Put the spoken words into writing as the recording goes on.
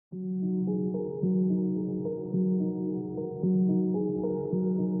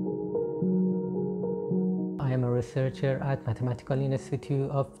researcher at Mathematical Institute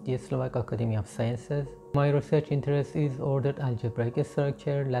of the Slovak Academy of Sciences. My research interest is ordered algebraic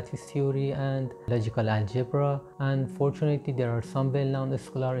structure, lattice theory, and logical algebra. And fortunately, there are some well-known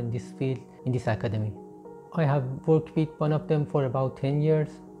scholars in this field in this academy. I have worked with one of them for about 10 years.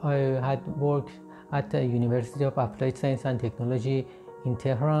 I had worked at the University of Applied Science and Technology in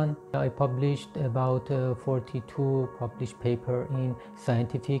Tehran. I published about 42 published papers in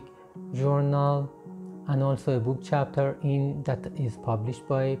scientific journal and also a book chapter in that is published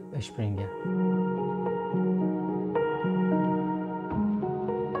by Springer.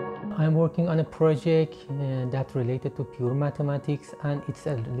 I'm working on a project that related to pure mathematics, and it's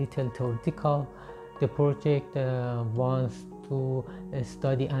a little theoretical. The project wants to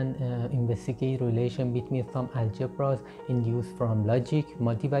study and investigate relation between some algebras induced from logic,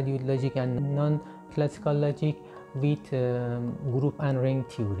 multi-valued logic and non-classical logic with group and ring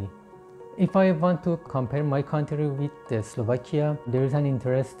theory. If I want to compare my country with Slovakia, there is an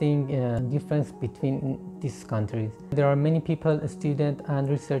interesting difference between these countries. There are many people, students and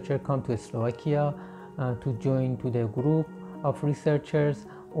researchers come to Slovakia to join to the group of researchers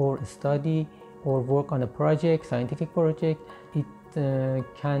or study or work on a project, scientific project. It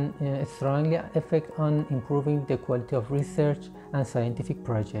can strongly affect on improving the quality of research and scientific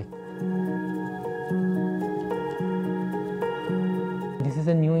project. This is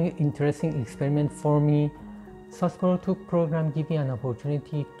a new interesting experiment for me. SASPRO program gives me an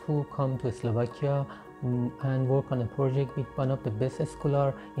opportunity to come to Slovakia and work on a project with one of the best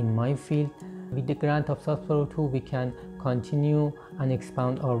scholars in my field. With the grant of SASPRO we can continue and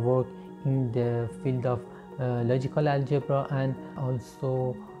expand our work in the field of logical algebra and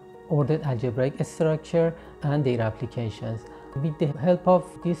also ordered algebraic structure and their applications. With the help of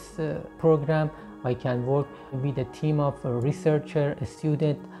this program, I can work with a team of researchers,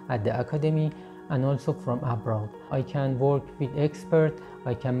 students at the academy and also from abroad. I can work with experts,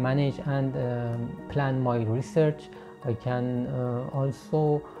 I can manage and plan my research. I can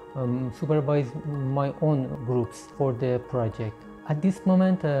also supervise my own groups for the project. At this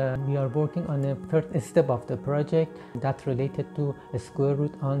moment, we are working on the first step of the project that related to a square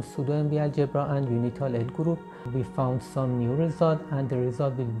root on pseudo MV-algebra and unital L group. We found some new result and the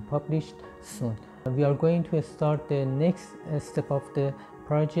result will be published soon. We are going to start the next step of the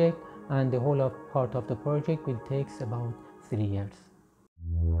project, and the whole part of the project will take about 3 years.